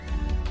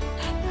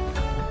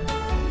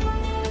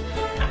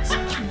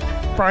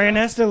Brian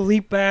has to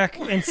leap back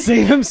and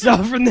save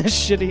himself from this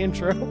shitty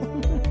intro.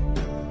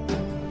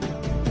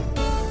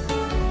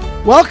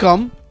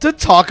 Welcome to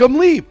Talk 'em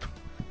Leap,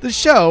 the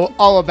show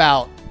all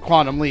about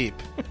Quantum Leap.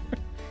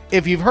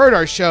 If you've heard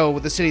our show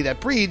with The City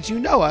That Breeds, you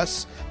know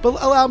us,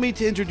 but allow me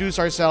to introduce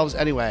ourselves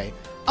anyway.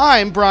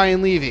 I'm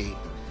Brian Levy.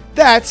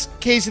 That's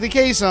Casey the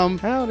Kasem.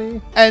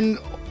 Howdy. And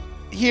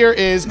here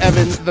is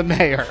Evan the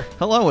Mayor.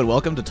 Hello and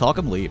welcome to Talk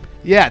 'em Leap.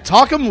 Yeah,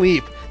 Talk 'em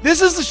Leap. This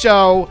is the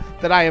show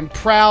that I am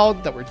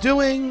proud that we're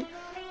doing.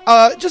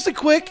 Just a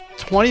quick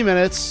 20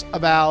 minutes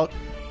about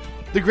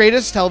the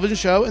greatest television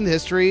show in the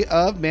history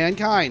of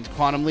mankind,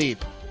 Quantum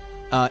Leap.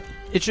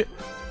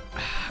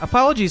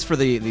 Apologies for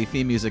the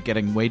theme music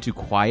getting way too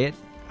quiet.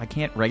 I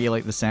can't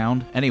regulate the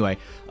sound. Anyway,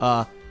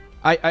 I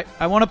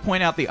want to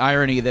point out the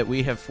irony that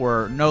we have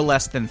for no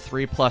less than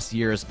 3+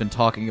 years been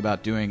talking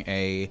about doing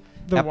a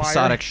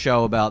episodic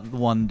show about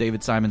one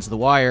David Simon's The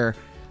Wire,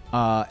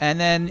 and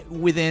then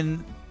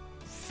within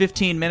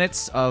 15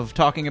 minutes of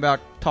talking about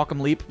Talk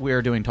 'em Leap,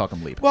 we're doing Talk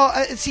 'em Leap. Well,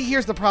 see,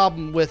 here's the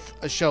problem with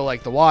a show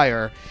like The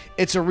Wire.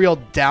 It's a real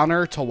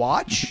downer to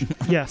watch.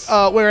 Yes.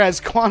 Whereas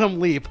Quantum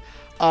Leap,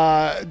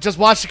 just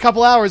watched a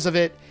couple hours of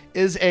it,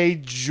 is a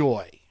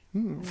joy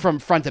from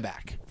front to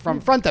back.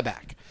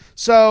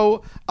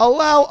 So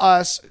allow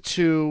us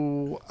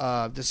to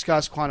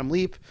discuss Quantum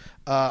Leap.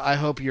 I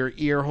hope your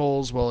ear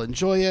holes will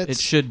enjoy it. It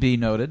should be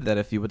noted that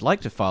if you would like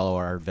to follow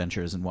our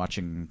adventures in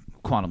watching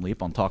Quantum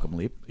Leap on Talk 'em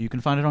Leap, you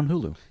can find it on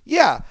Hulu.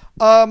 Yeah.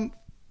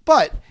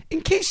 But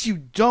in case you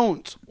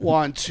don't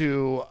want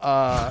to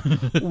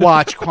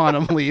watch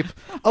Quantum Leap,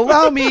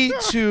 allow me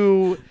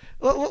to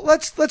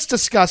let's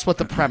discuss what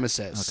the premise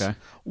is. Okay.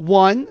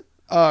 One,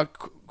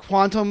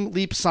 Quantum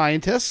Leap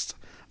scientist,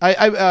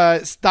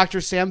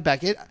 Dr. Sam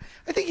Beckett.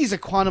 I think he's a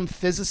quantum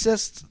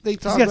physicist. He's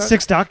got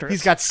 6 doctorates.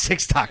 He's got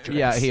 6 doctorates.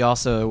 Yeah, he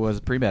also was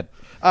pre-med.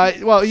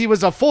 Well, he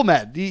was a full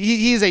med.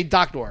 He's a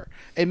doctor,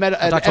 an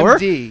doctor?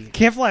 MD.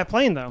 Can't fly a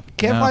plane, though.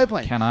 Can't fly a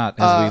plane. Cannot,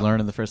 as we learned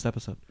in the first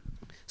episode.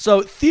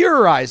 So,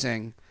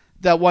 theorizing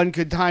that one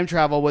could time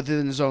travel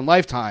within his own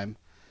lifetime,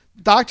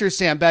 Dr.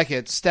 Sam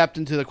Beckett stepped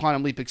into the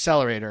Quantum Leap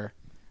accelerator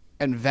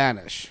and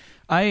vanished.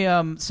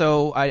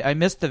 I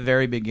missed the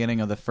very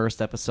beginning of the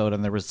first episode,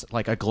 and there was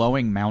like a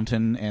glowing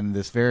mountain and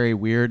this very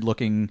weird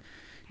looking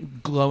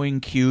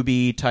glowing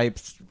cubey type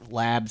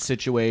lab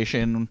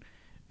situation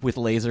with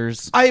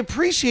lasers. I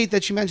appreciate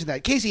that you mentioned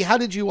that. Casey, how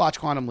did you watch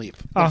Quantum Leap?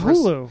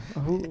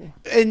 Hulu.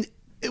 And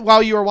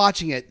while you were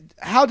watching it,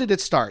 how did it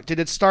start? Did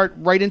it start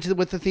right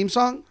with the theme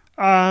song?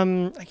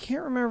 I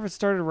can't remember if it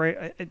started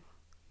right. I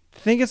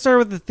think it started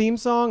with the theme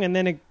song, and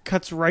then it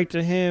cuts right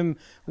to him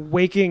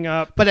waking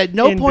up. But at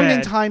no point in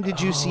bed. time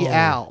did you see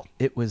Al.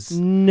 It was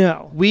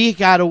No. We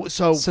got to.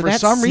 So for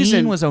that some scene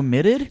reason was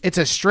omitted. It's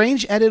a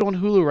strange edit on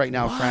Hulu right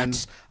now,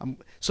 friends.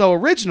 So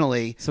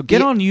originally,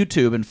 Get on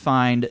YouTube and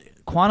find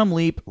Quantum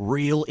Leap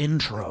real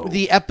intro.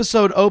 The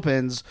episode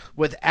opens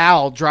with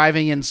Al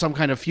driving in some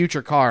kind of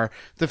future car.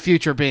 The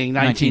future being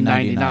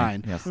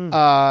 1999. Yes.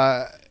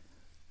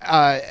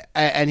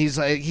 And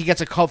he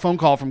gets a phone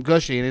call from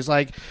Gushy, and he's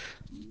like,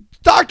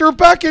 Dr.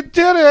 Beckett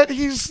did it.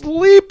 He's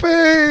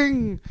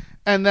sleeping.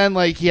 And then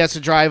he has to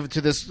drive to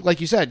this,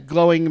 like you said,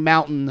 glowing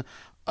mountain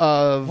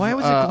of. Why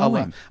was it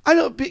glowing? I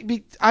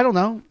don't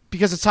know,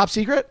 because it's top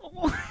secret.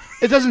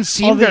 It doesn't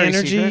seem All the very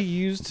energy secret.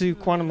 used to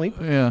Quantum Leap.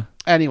 Yeah.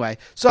 Anyway,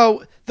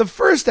 so the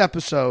first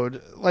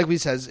episode, like we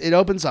said, it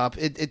opens up.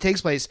 It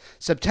takes place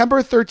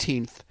September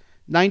 13th,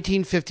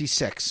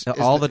 1956.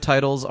 All the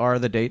titles are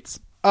the dates.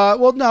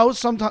 Well, no,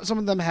 some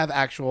of them have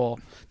actual.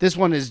 This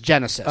one is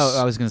Genesis.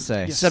 Oh, I was going to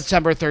say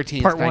September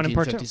 13th, Part 1 and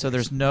Part 2. So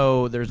there's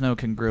no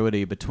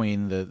congruity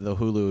between the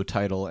Hulu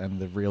title and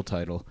the real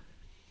title.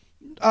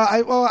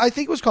 I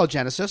think it was called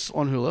Genesis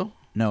on Hulu.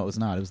 No, it was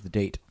not. It was the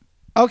date.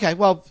 Okay,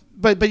 well,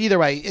 but either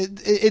way,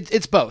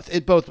 it's both.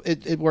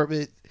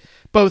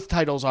 Both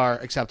titles are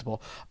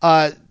acceptable.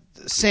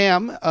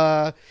 Sam,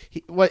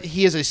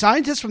 he is a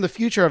scientist from the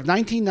future of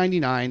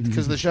 1999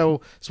 because the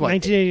show is what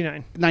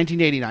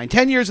 1989,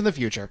 10 years in the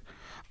future.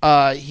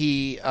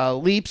 He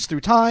leaps through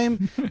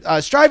time,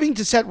 striving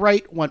to set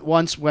right what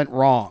once went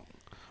wrong.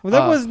 Well,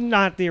 that was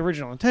not the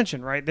original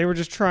intention, right? They were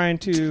just trying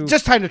to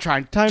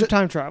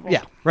time travel.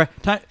 Yeah, right.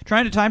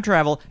 Trying to time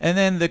travel, and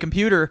then the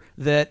computer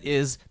that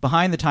is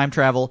behind the time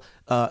travel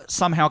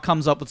somehow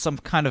comes up with some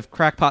kind of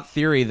crackpot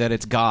theory that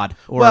it's God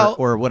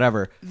or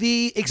whatever.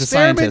 The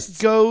experiment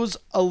goes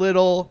a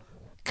little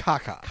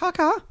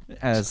caca,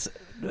 as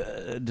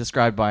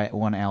described by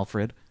one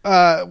Alfred.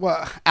 Albert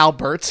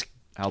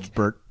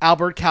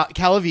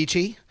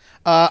Calavici,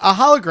 a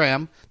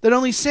hologram that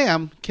only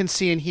Sam can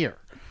see and hear.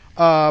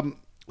 And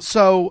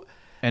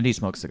he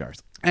smokes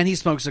cigars.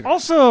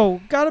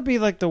 Also, got to be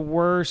the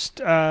worst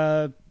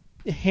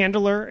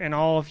handler in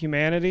all of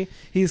humanity.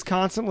 He's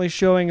constantly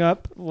showing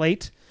up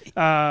late.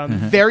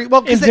 Very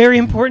well in very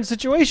important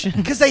situations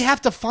because they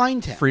have to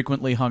find him.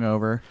 Frequently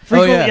hungover.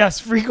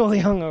 Frequently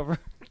hungover.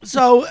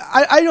 So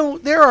I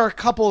don't. There are a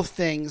couple of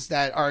things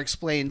that are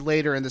explained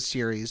later in the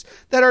series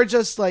that are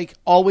just like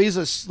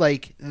always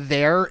like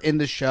there in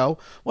the show.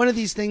 One of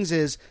these things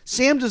is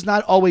Sam does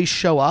not always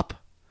show up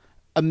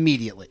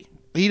immediately.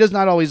 He does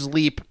not always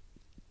leap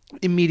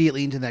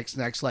immediately into the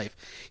next life.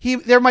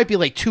 There might be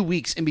like 2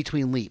 weeks in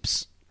between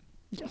leaps.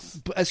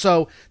 Yes.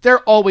 So they're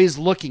always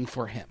looking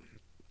for him.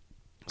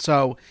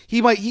 So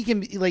he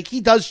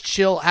does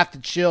have to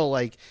chill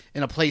like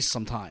in a place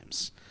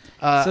sometimes.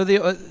 So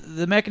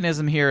the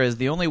mechanism here is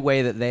the only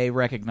way that they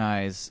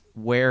recognize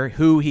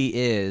who he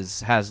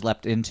has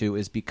leapt into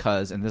is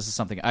because, and this is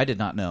something I did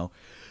not know,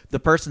 the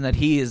person that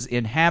he is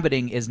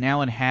inhabiting is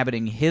now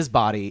inhabiting his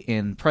body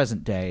in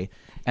present day,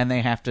 and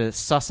they have to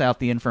suss out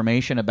the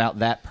information about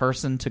that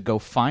person to go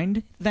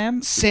find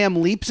them.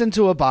 Sam leaps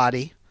into a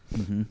body.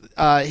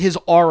 Mm-hmm. His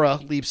aura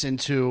leaps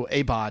into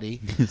a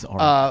body. His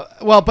aura.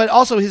 But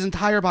also his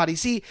entire body.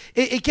 See,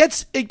 it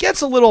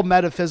gets a little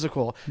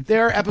metaphysical.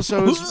 There are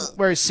episodes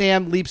where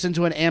Sam leaps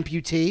into an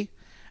amputee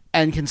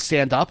and can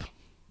stand up.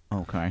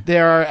 Okay.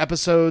 There are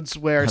episodes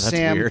where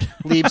Sam weird.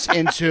 leaps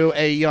into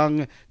a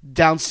young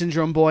Down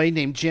syndrome boy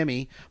named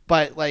Jimmy,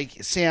 but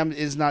like Sam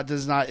is not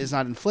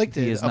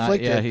afflicted. He's not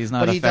but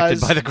affected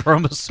by the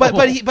chromosome.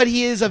 But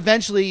he is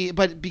eventually.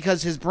 But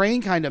because his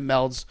brain kind of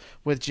melds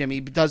with Jimmy,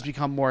 does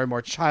become more and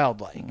more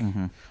childlike.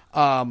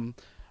 Mm-hmm.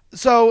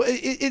 So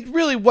it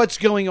really what's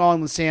going on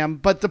with Sam,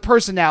 but the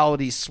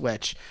personalities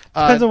switch.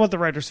 Depends on what the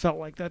writers felt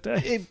like that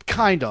day. It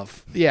kind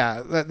of,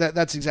 yeah.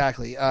 That's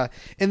exactly.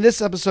 In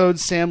this episode,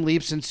 Sam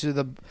leaps into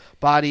the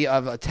body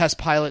of a test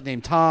pilot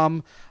named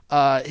Tom.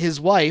 His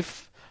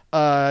wife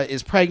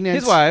is pregnant.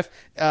 His wife,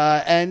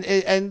 and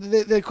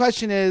the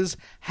question is,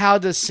 how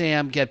does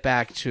Sam get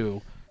back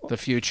to the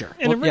future?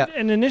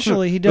 And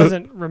initially, he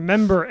doesn't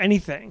remember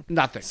anything.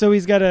 Nothing. So he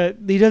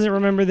doesn't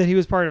remember that he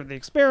was part of the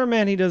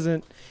experiment.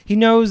 He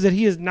knows that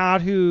he is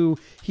not who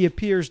he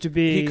appears to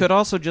be. he could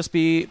also just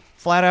be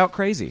flat out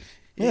crazy.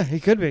 Yeah, he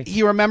could be.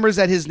 He remembers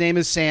that his name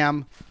is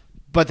Sam,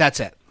 but that's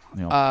it.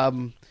 Yeah.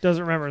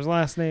 Doesn't remember his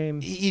last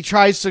name. He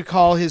tries to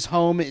call his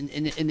home in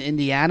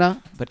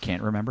Indiana, But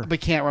can't remember.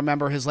 but can't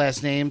remember his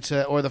last name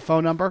or the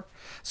phone number.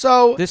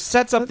 So This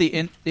sets up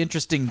the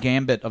interesting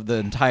gambit of the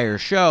entire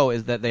show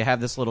is that they have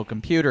this little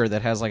computer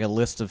that has like a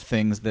list of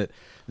things that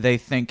they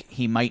think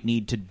he might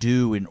need to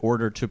do in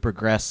order to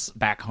progress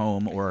back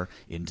home or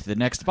into the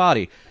next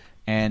body.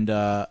 And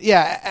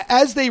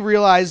as they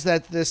realize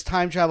that this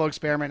time travel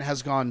experiment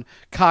has gone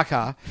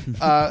caca,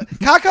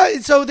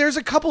 so there's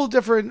a couple of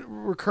different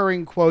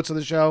recurring quotes on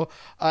the show.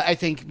 I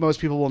think most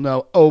people will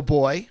know, "Oh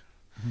boy,"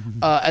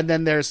 and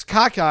then there's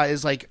caca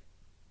is like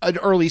an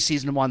early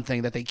season 1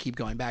 thing that they keep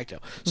going back to.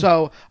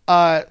 So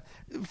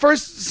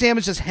first, Sam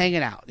is just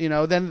hanging out,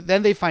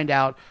 Then they find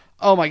out,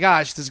 oh my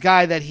gosh, this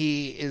guy that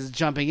he is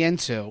jumping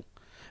into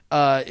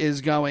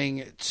is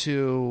going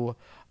to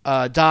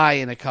die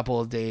in a couple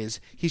of days.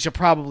 He should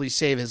probably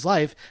save his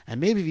life, and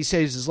maybe if he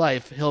saves his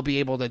life, he'll be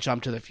able to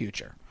jump to the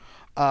future.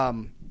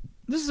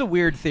 this is a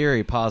weird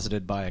theory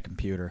posited by a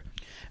computer.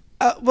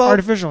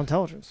 Artificial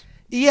intelligence.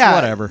 Yeah,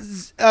 Whatever.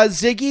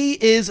 Ziggy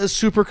is a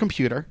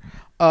supercomputer,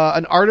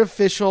 an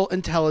artificial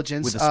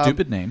intelligence With a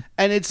stupid name.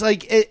 and it's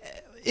like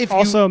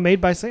Also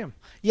made by Sam.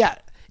 yeah,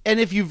 and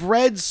if you've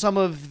read some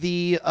of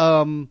the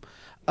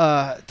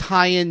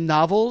tie-in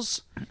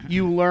novels,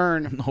 you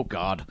learn. Oh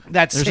God!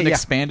 There's an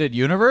expanded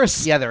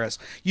universe. Yeah, there is.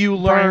 You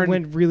Brian learn.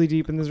 went really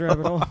deep in this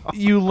rabbit hole.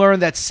 You learn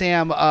that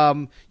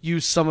Sam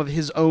used some of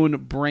his own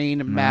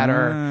brain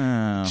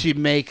matter to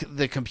make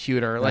the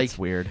computer. That's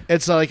weird.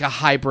 It's like a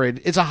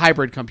hybrid. It's a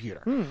hybrid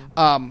computer.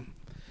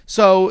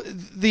 So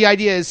the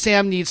idea is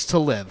Sam needs to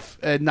live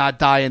and not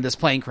die in this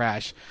plane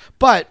crash,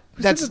 but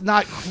that's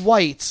not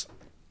quite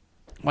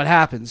what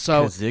happens.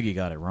 So Ziggy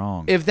got it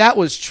wrong. if that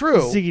was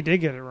true, Ziggy did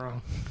get it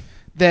wrong.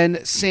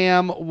 then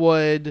Sam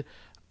would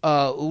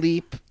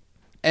leap,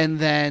 and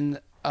then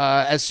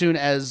as soon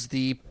as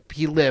he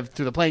lived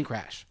through the plane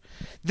crash.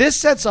 This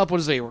sets up what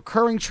is a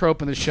recurring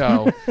trope in the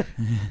show.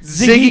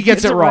 Ziggy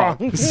gets it wrong.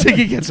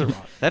 Ziggy gets it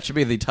wrong. That should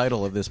be the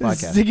title of this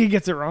podcast. Ziggy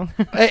gets it wrong.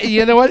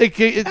 You know what?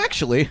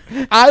 Actually,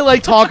 I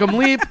like Talk 'em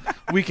Leap.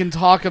 We can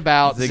talk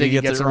about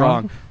Ziggy gets it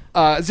wrong.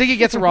 Ziggy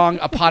Gets It Wrong,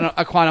 a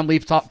Quantum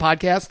Leap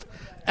podcast.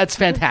 That's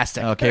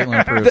fantastic. oh, Caitlin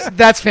approves.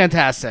 That's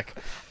fantastic.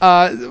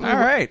 All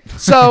right,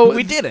 So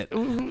we did it.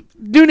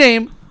 New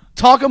name,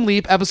 Talk 'em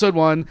Leap, episode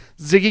 1.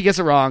 Ziggy Gets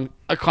It Wrong,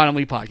 a Quantum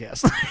Leap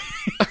podcast.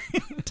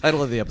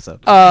 Title of the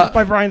episode.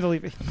 By Brian the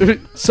Levy.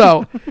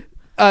 So,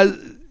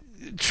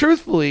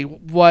 truthfully,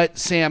 what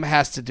Sam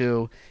has to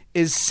do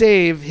is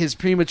save his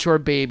premature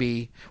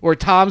baby, or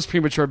Tom's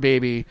premature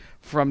baby,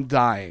 from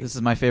dying. This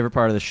is my favorite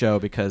part of the show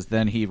because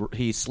then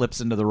he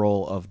slips into the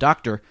role of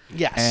doctor.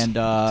 Yes. And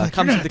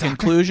comes to the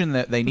conclusion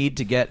that they need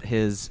to get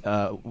his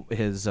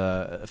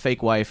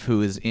fake wife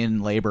who is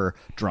in labor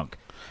drunk.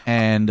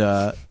 And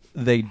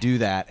they do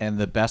that. And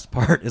the best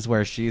part is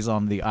where she's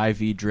on the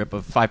IV drip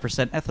of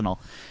 5% ethanol.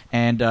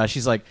 And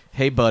she's like,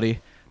 hey, buddy,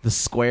 the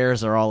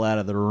squares are all out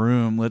of the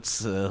room.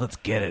 Let's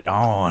get it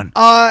on.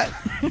 I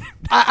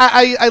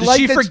Does like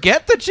she that.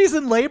 forget that she's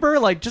in labor?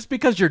 Like, just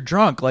because you're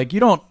drunk, like, you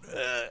don't.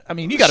 I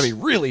mean, you got to be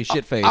really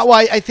shit faced. Well,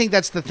 I think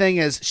that's the thing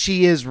is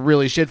she is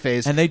really shit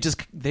faced, And they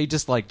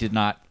just like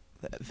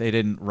they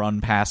didn't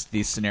run past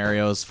these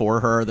scenarios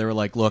for her. They were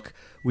like, look,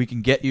 we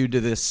can get you to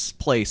this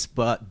place,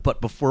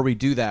 but before we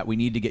do that, we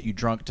need to get you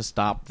drunk to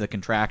stop the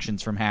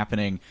contractions from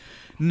happening.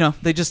 No,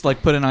 they just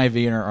like put an IV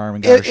in her arm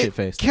and got her shit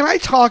faced. Can I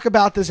talk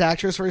about this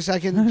actress for a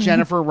second?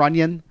 Jennifer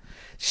Runyon.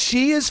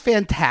 She is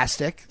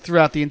fantastic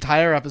throughout the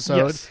entire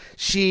episode.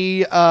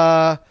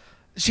 Yes.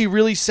 She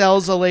really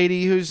sells a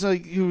lady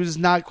who's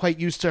not quite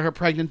used to her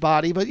pregnant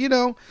body, but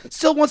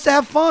still wants to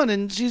have fun,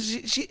 and she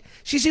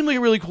seemed like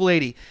a really cool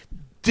lady.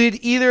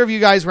 Did either of you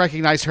guys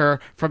recognize her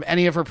from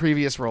any of her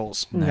previous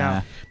roles?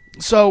 Nah.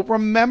 So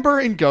remember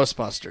in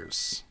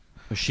Ghostbusters,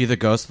 Was she the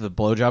ghost, the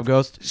blowjob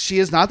ghost? she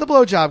is not the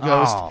blowjob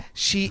ghost. Oh.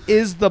 She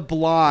is the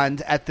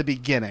blonde at the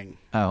beginning.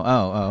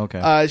 Oh,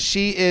 okay.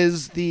 She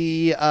is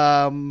the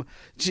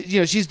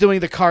she's doing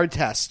the card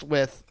test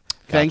with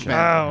Gotcha.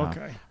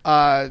 Bankman.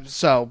 Oh, okay.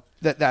 So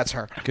that's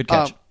her. Good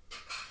catch.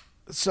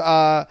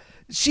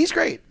 She's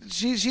great.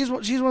 She's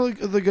one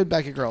of the good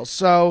Beckett girls.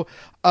 So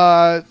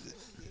the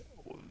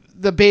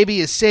baby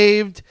is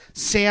saved.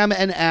 Sam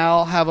and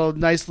Al have a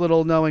nice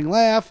little knowing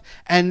laugh,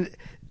 and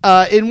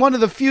in one of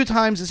the few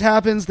times this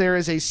happens, there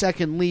is a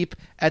second leap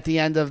at the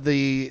end of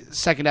the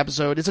second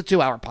episode. It's a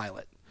 2-hour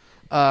pilot.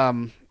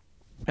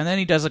 And then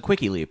he does a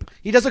quickie leap.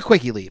 He does a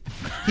quickie leap.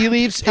 He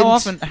leaps.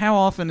 How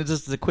often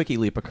does the quickie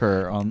leap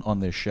occur on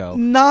this show?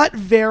 Not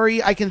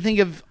very. I can think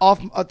of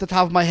off at the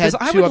top of my head.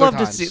 I two would other love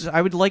times. to see.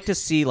 I would like to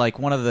see like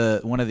one of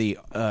the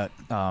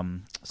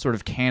sort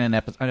of canon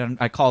episodes.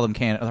 I call them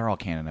canon. They're all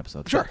canon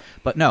episodes. Sure,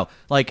 but no,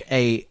 like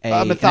an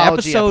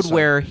mythology episode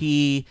where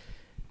he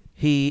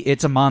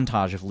it's a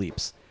montage of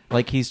leaps.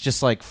 Like he's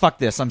just like, fuck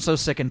this. I'm so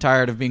sick and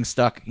tired of being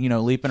stuck,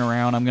 leaping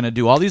around. I'm going to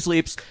do all these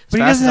leaps.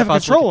 But he doesn't have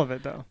control of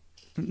it, though.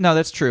 No,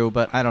 that's true,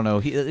 but I don't know.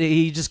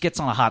 He just gets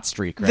on a hot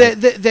streak, right?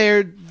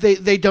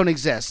 They don't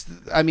exist.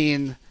 I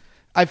mean,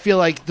 I feel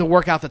like to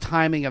work out the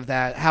timing of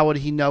that, how would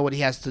he know what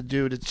he has to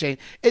do to change?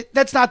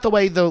 That's not the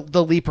way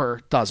the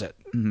leaper does it.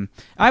 Mm-hmm.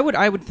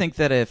 I would think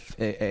that if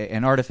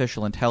an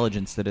artificial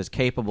intelligence that is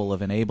capable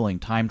of enabling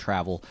time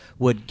travel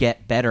would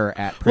get better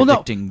at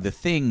predicting the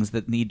things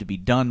that need to be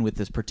done with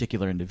this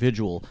particular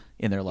individual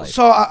in their life.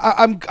 So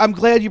I'm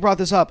glad you brought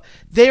this up.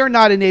 They are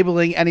not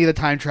enabling any of the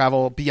time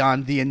travel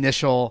beyond the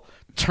initial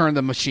turn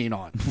the machine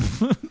on.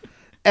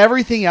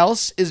 Everything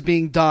else is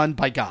being done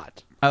by God.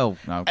 Oh,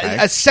 okay.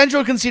 A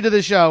central conceit of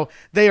the show,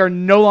 they are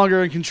no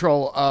longer in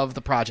control of the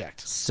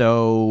project.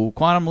 So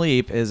Quantum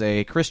Leap is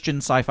a Christian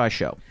sci-fi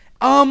show.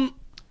 I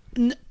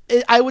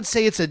would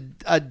say it's a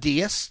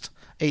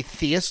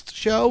theist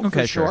show.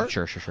 Okay, for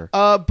sure.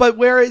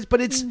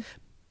 But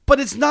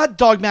it's not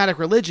dogmatic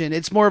religion.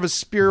 It's more of a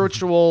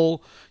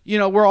spiritual.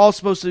 We're all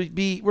supposed to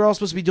be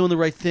doing the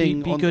right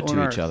thing. Be good on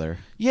to Earth. each other.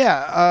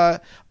 Yeah,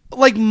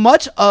 like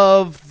much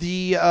of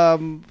the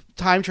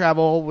time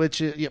travel,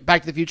 which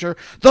Back to the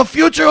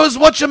future is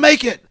what you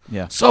make it.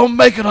 Yeah. So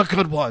make it a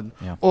good one,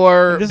 Yeah.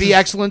 or This be is-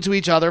 excellent to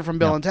each other from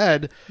Bill and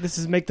Ted. This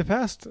is make the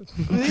past.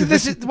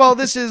 This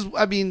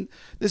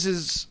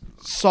is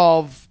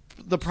solve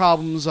the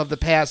problems of the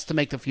past to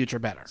make the future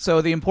better.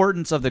 So the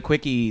importance of the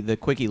quickie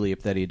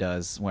leap that he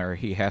does, where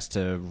he has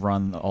to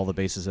run all the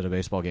bases at a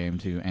baseball game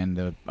to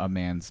end a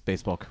man's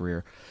baseball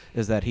career,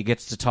 is that he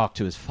gets to talk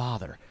to his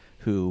father,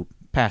 who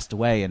passed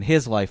away in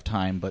his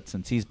lifetime, but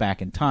since he's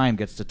back in time,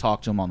 gets to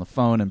talk to him on the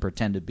phone and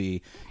pretend to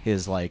be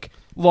his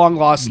long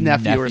lost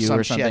nephew or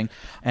some something. shit.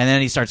 And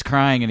then he starts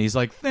crying and he's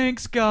like,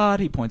 "Thanks God."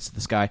 He points to the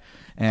sky,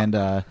 and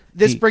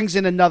This brings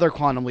in another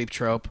Quantum Leap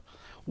trope.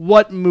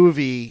 What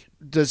movie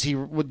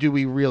do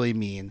we really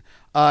mean?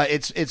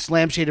 It's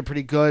lampshaded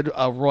pretty good.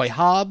 Roy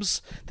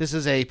Hobbs. This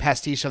is a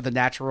pastiche of The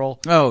Natural.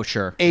 Oh,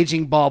 sure.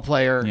 Aging ball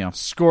player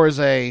scores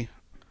a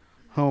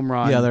home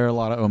run. Yeah, there are a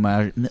lot of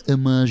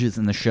homages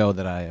in the show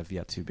that I have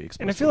yet to be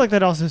exposed And I feel like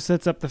that also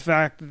sets up the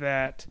fact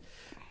that,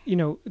 they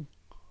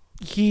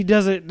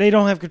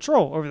don't have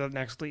control over the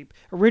next leap.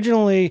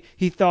 Originally,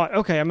 he thought,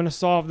 okay, I'm going to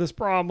solve this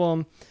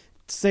problem,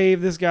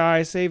 save this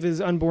guy, save his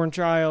unborn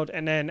child,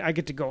 and then I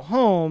get to go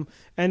home.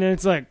 And then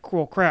it's like,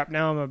 cool crap,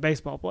 now I'm a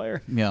baseball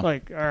player. Yeah.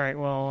 Like, all right,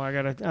 well,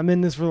 I'm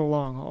in this for the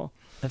long haul.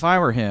 If I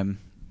were him,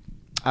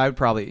 I would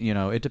probably,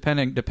 it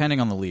depending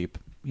on the leap,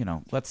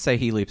 let's say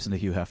he leaps into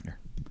Hugh Hefner.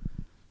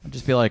 I'd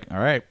just be like, all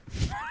right,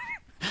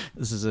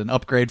 this is an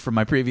upgrade from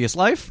my previous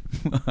life.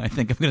 I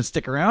think I'm going to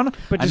stick around.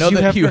 But I does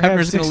know that Hugh Hefner have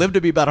Hefner's going to live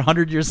to be about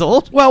 100 years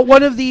old. Well,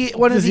 Does he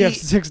have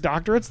 6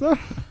 doctorates, though?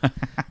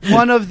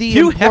 one of the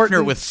Hugh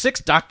important, Hefner with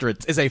 6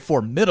 doctorates is a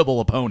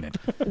formidable opponent.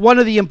 one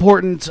of the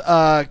important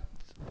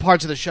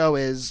parts of the show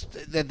is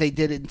that they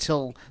did it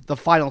until the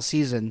final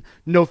season.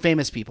 No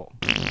famous people.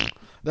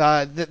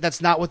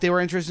 That's not what they were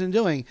interested in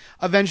doing.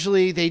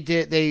 Eventually, they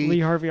did.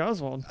 Lee Harvey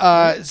Oswald.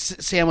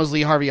 Sam was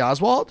Lee Harvey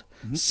Oswald.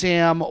 Mm-hmm.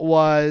 Sam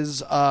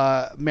was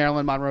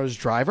Marilyn Monroe's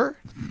driver.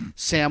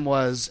 Sam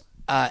was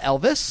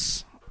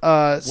Elvis.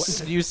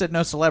 You said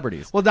no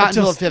celebrities. Well, not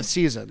until the 5th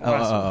season.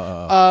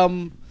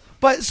 Oh.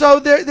 But so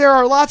there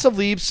are lots of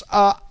leaps.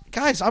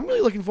 Guys, I'm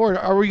really looking forward.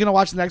 Are we going to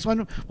watch the next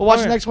one? We'll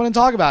watch the next one and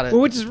talk about it.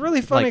 Well, which is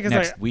really funny Like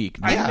because next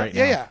week. Not right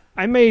now. Yeah.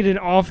 I made an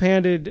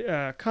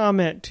offhanded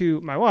comment to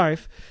my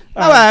wife.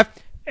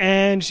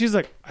 And she's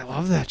like, I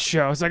love that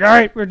show. I was like, all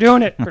right, we're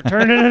doing it. We're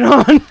turning it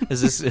on.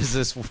 Is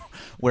this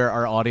where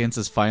our audience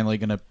is finally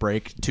going to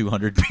break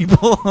 200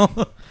 people?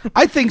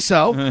 I think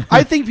so.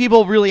 I think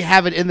people really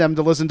have it in them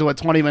to listen to a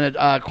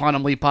 20-minute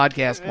Quantum Leap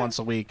podcast once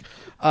a week.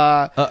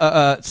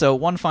 So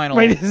one final...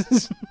 Wait,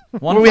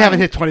 we haven't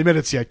hit 20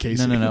 minutes yet,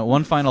 Casey. No.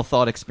 One final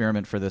thought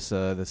experiment for this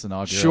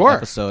inaugural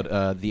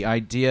episode. The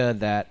idea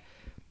that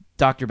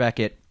Dr.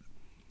 Beckett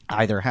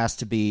either has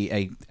to be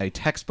a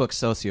textbook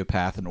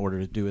sociopath in order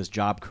to do his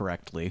job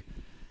correctly,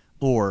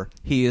 or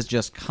he is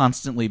just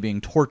constantly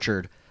being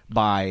tortured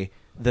by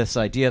this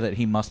idea that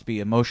he must be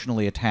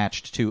emotionally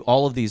attached to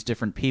all of these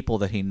different people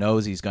that he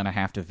knows he's going to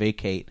have to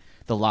vacate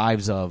the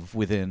lives of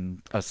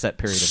within a set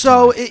period of time.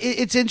 So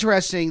it's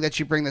interesting that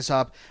you bring this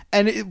up,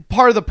 and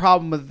part of the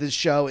problem with this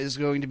show is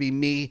going to be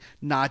me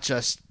not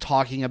just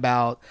talking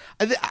about...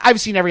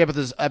 I've seen every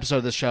episode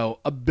of this show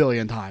a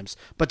billion times,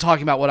 but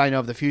talking about what I know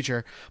of the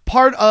future.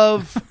 Part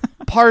of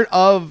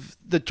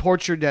the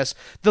torturedness...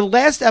 The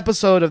last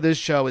episode of this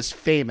show is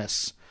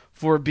famous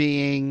for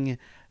being...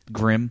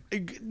 Grim?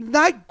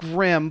 Not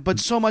grim, but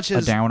so much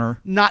as... A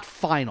downer? Not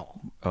final.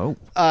 Oh.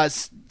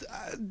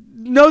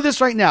 Know this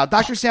right now.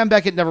 Dr. Sam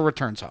Beckett never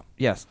returns home.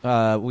 Yes.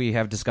 We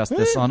have discussed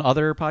this on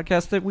other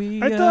podcasts that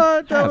we I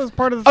thought that have. was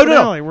part of the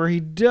finale no. where he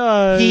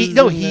does.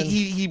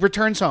 He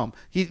returns home.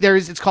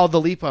 It's called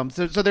the leap home.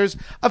 So there's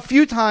a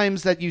few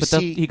times that you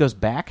see... he goes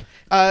back?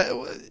 At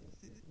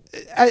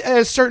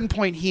a certain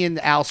point, he and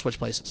Al switch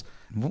places.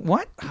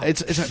 What?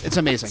 It's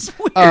amazing. It's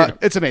weird.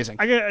 It's amazing.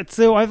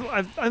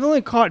 I've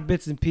only caught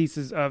bits and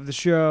pieces of the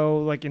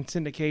show, like in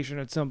syndication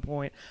at some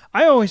point.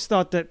 I always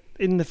thought that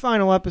in the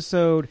final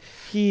episode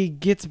he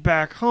gets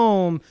back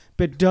home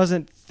but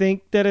doesn't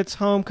think that it's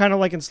home, kind of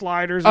like in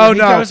Sliders. Oh, he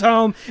no. goes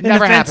home and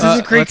Never the fence happens.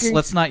 isn't creaking.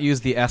 Let's not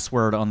use the S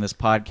word on this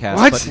podcast.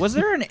 What? But was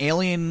there an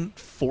alien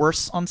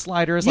force on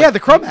Sliders? Yeah, the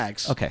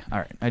Cro-Mags. Okay, all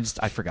right.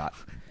 I forgot.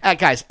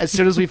 Guys, as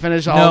soon as we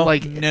finish all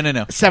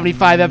no.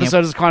 75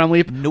 episodes of Quantum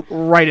Leap, Nope.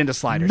 right into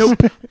Sliders.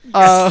 Nope.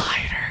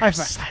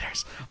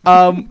 Sliders.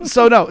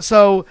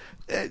 So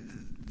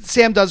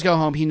Sam does go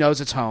home. He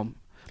knows it's home.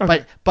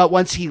 Okay. But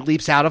once he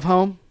leaps out of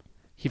home,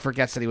 he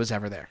forgets that he was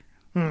ever there.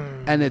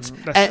 And it's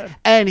sad.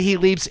 and he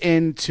leaps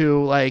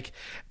into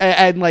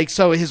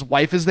so his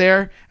wife is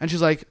there and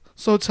she's like,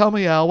 so tell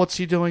me, Al, what's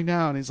he doing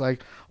now? And he's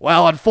like,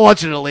 well,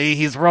 unfortunately,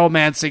 he's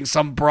romancing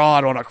some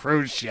broad on a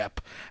cruise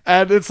ship.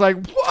 And it's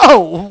like,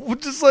 whoa,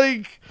 just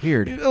like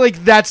weird.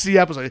 Like that's the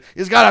episode.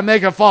 He's got to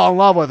make her fall in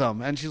love with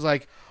him. And she's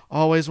like,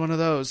 always one of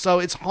those. So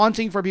it's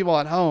haunting for people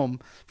at home,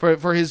 for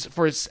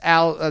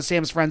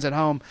Sam's friends at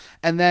home.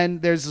 And then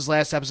there's this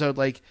last episode,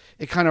 like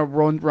it kind of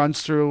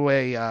runs through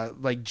a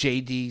like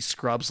JD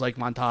Scrubs like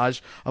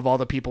montage of all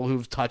the people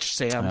who've touched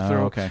Sam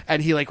through. Okay.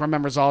 And he like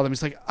remembers all of them.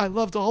 He's like, I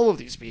loved all of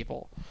these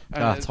people.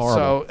 That's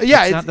horrible. So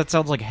yeah, that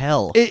sounds like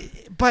hell.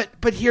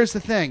 But here's the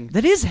thing.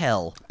 That is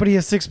hell. But he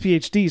has 6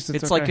 PhDs. So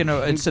It's okay.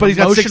 like it's But an he's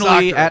got 6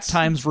 emotionally doctorates. at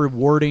times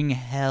rewarding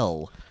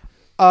hell.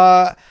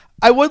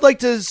 I would like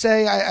to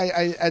say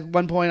I at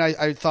one point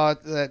I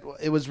thought that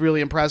it was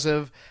really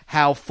impressive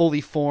how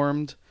fully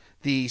formed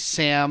the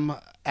Sam,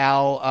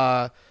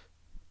 Al,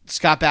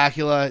 Scott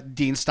Bakula,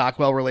 Dean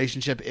Stockwell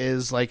relationship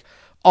is. Like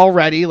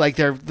already, like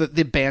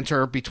the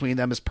banter between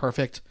them is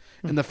perfect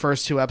in the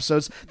first 2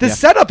 episodes. The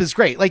setup is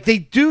great. Like they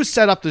do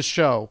set up the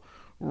show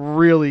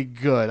really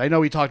good. I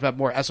know we talked about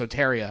more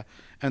esoteria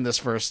in this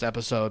first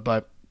episode,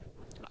 but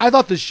I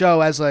thought the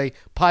show as a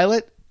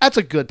pilot, that's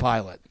a good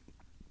pilot.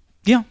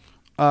 Yeah.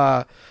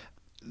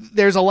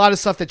 There's a lot of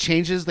stuff that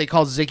changes. They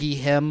call Ziggy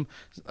him.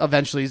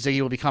 Eventually,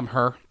 Ziggy will become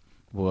her.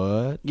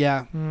 What?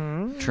 Yeah.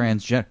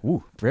 Transgender.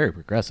 Ooh, very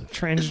progressive.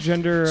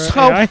 transgender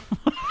So, AI.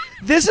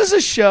 this is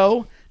a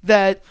show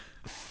that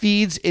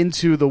feeds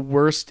into the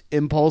worst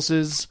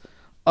impulses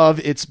of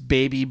its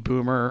baby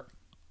boomer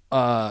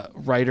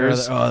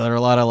writers. There are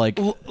a lot of like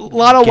A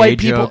lot of gay white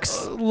people.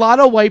 jokes. A lot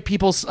of white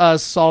people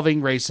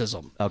solving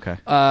racism. Okay.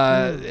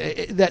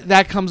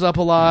 That comes up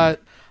a lot.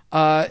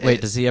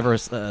 Wait, does he ever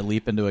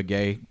leap into a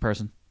gay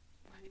person?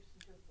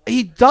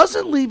 He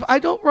doesn't leap. I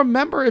don't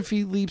remember if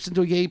he leaps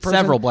into a gay person.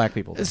 Several black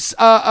people.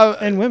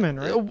 And women,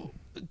 right?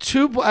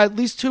 At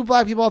least 2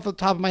 black people off the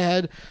top of my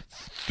head,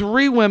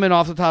 3 women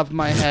off the top of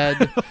my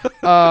head,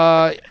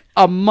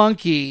 a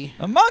monkey.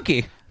 A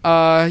monkey.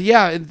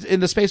 Yeah, in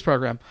the space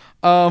program.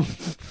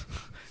 It's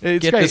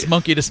Get great. this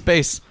monkey to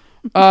space.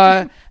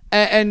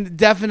 And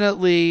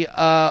definitely,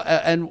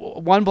 and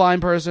 1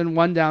 blind person,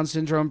 1 Down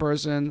syndrome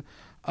person.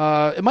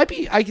 It might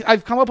be.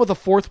 I've come up with a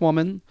 4th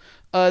woman.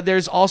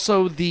 There's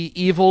also the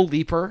evil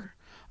leaper.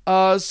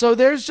 So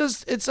there's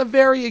it's a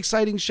very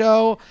exciting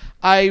show.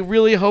 I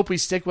really hope we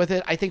stick with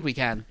it. I think we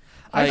can.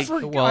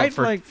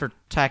 For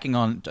tacking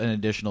on an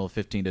additional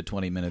 15 to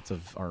 20 minutes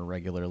of our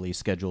regularly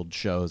scheduled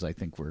shows, I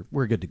think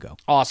we're good to go.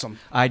 Awesome.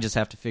 I just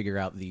have to figure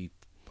out the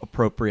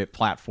appropriate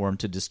platform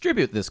to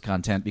distribute this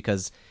content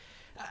because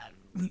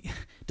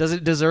does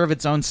it deserve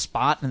its own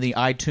spot in the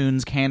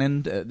iTunes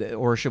canon,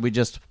 or should we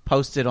just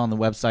post it on the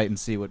website and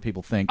see what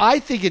people think? I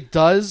think it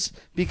does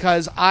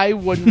because I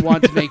wouldn't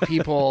want to make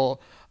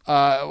people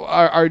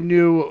our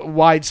new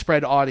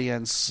widespread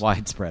audience.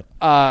 Widespread.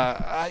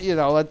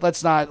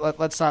 Let's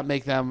not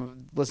make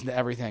them listen to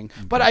everything.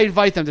 But I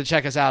invite them to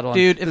check us out on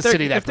the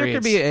city that if there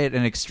could breeds. be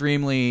an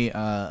extremely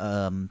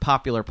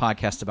popular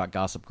podcast about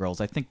Gossip Girls,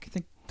 I think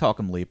Talk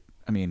 'em Leap.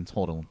 I mean,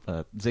 hold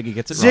on. Ziggy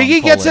Gets It Wrong.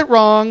 Ziggy Gets It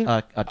Wrong.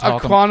 A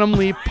Quantum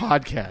Leap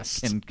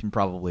podcast. And can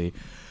probably...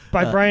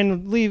 By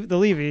Brian the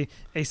Levy,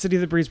 a City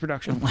That Breeds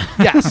production.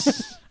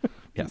 Yes.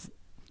 Yes.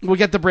 We'll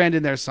get the brand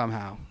in there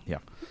somehow. Yeah.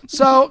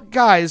 So,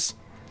 guys,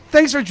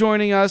 thanks for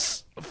joining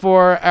us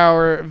for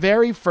our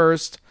very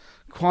first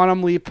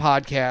Quantum Leap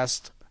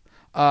podcast.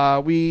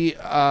 We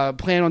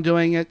plan on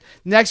doing it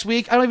next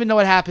week. I don't even know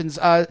what happens.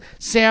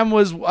 Sam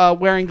was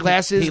wearing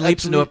glasses. He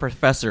leaps into a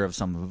professor of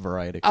some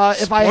variety.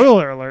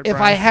 Spoiler alert, If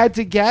Brian. I had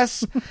to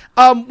guess,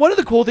 one of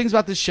the cool things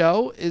about the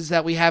show is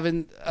that we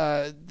haven't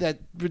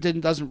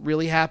doesn't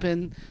really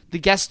happen. The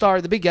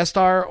big guest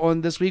star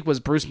on this week was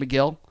Bruce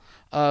McGill,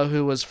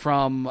 who was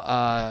from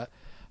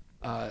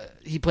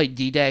he played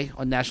D-Day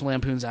on National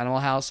Lampoon's Animal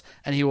House,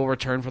 and he will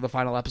return for the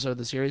final episode of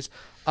the series.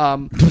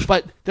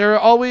 But there are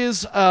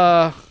always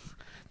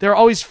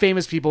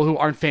famous people who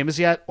aren't famous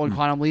yet on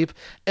Quantum Leap.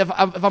 If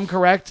I'm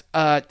correct,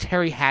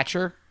 Terry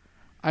Hatcher,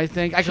 I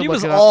think. She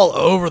was all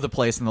over the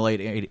place in the late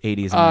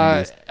 80s and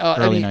 90s,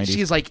 early 90s.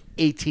 She's like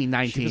 18,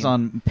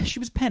 19. She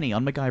was Penny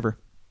on MacGyver.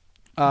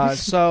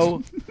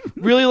 So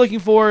really looking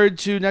forward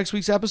to next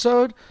week's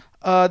episode.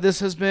 This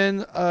has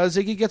been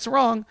Ziggy Gets It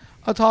Wrong,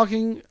 a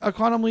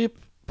Quantum Leap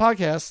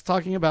podcast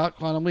talking about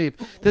Quantum Leap.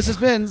 This has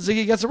been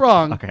Ziggy Gets It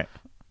Wrong, Okay.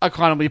 a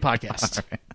Quantum Leap podcast.